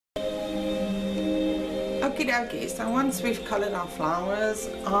Okie dokie, so once we've coloured our flowers,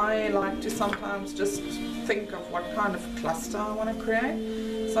 I like to sometimes just think of what kind of cluster I want to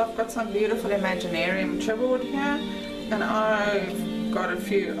create. So I've got some beautiful Imaginarium chipboard here, and I've got a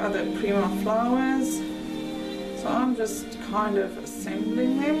few other Prima flowers. So I'm just kind of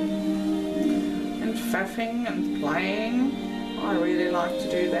assembling them and faffing and playing. I really like to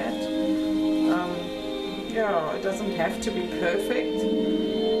do that. Yeah, it doesn't have to be perfect,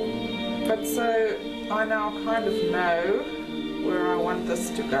 but so I now kind of know where I want this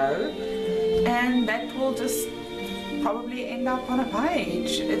to go, and that will just probably end up on a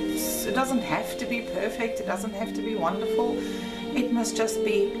page. It doesn't have to be perfect, it doesn't have to be wonderful, it must just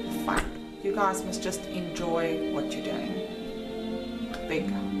be fun. You guys must just enjoy what you're doing.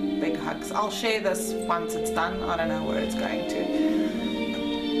 Big hugs. I'll share this once it's done. I don't know where it's going to.